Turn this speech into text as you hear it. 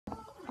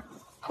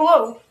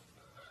Hello.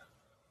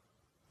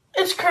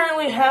 It's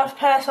currently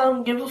past. I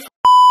don't give a f.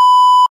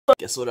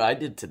 Guess what I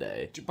did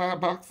today? Did you buy a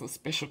box of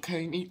Special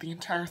K and eat the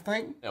entire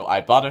thing? No,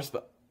 I bought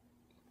her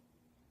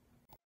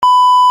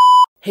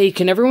Hey,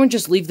 can everyone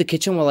just leave the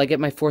kitchen while I get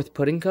my 4th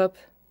pudding cup?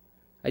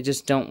 I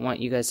just don't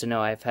want you guys to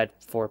know I've had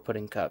 4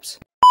 pudding cups.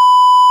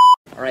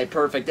 Alright,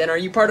 perfect. And are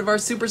you part of our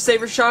Super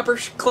Saver Shopper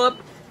Club?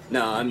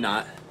 No, I'm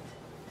not.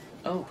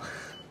 Oh.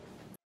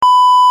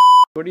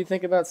 What do you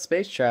think about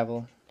space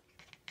travel?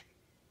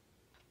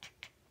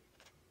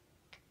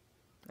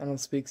 I don't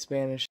speak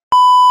Spanish.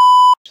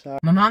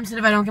 My mom said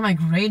if I don't get my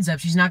grades up,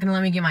 she's not gonna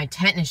let me get my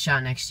tetanus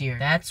shot next year.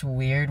 That's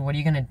weird. What are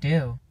you gonna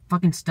do?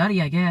 Fucking study,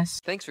 I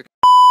guess. Thanks for...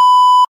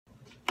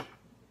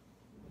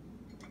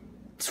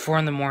 It's 4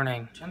 in the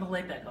morning. Turn the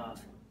light back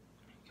off.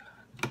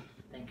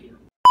 Thank you.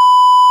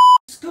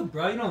 It's good,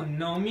 bro. You don't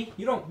know me.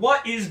 You don't...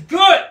 What is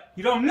good?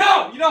 You don't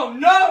know! You don't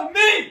know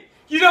me!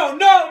 You don't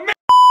know me!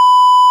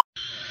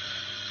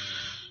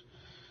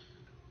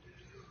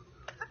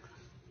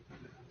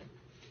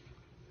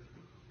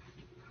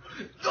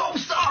 No,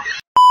 stop!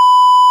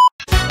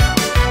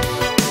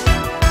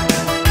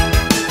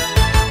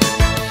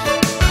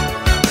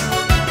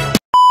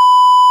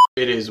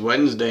 It is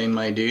Wednesday,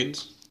 my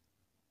dudes.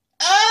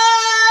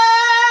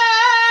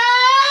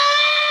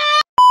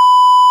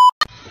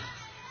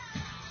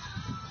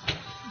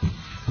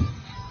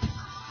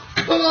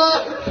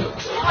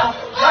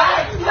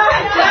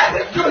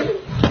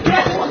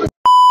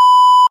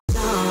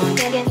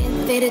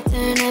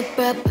 Turn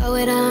up, blow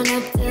it on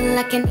up till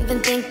I can't even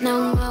think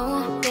no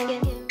more.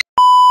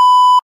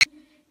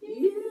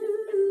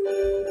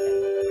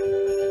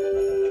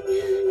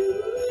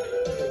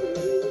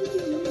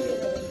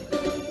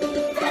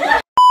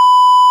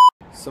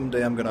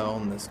 Someday I'm gonna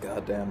own this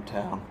goddamn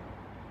town.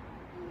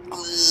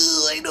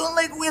 I don't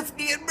like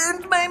whiskey, it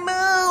burns my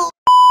mouth!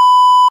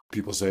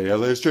 People say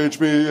LA's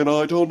changed me and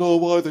I don't know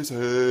why they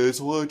say,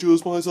 so I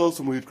choose myself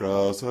some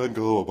wheatgrass and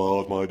go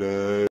about my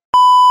day.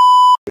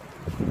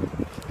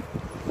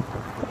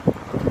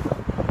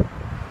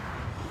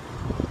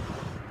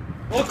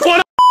 What's going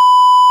on?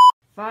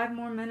 5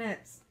 more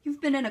minutes.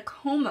 You've been in a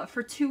coma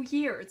for 2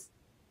 years.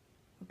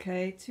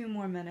 Okay, 2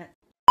 more minutes.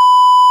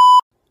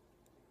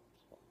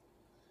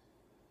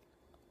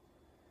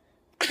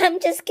 I'm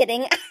just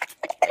kidding.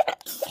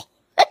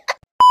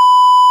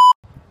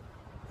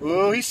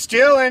 Oh, he's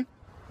stealing!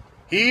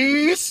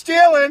 He's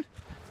stealing!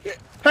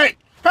 Hey!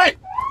 Hey!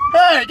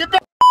 Hey! Get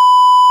back!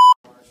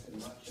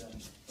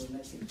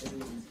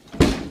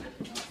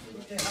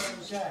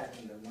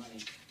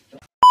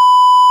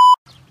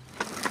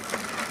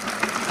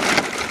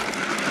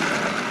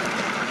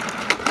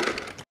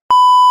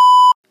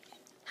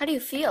 How do you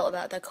feel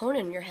about the cone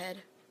in your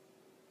head?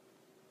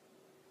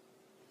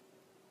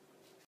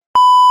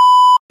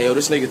 Yo,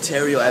 this nigga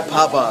Terrio at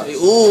Popeyes. Say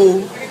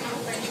ooh.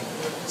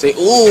 Say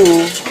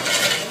ooh.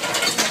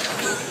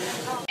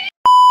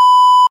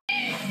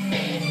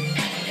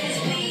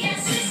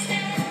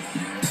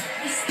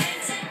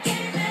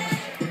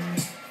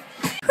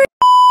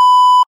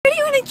 Where do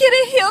you want to get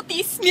a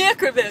healthy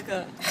snack,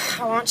 Rebecca?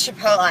 I want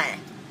Chipotle. I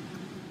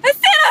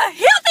said a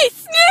healthy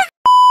snack!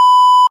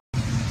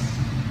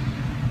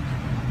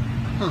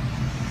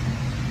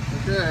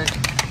 Okay.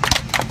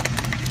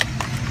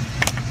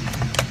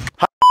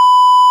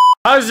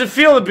 How does it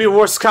feel to be the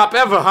worst cop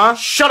ever, huh?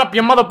 Shut up,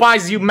 your mother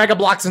buys you Mega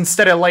Bloks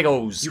instead of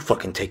Legos. You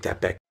fucking take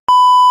that back.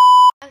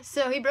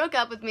 So he broke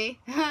up with me.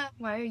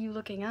 Why are you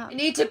looking up? I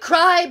need to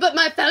cry, but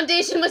my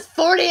foundation was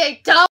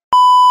 $48.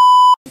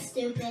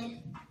 Stupid.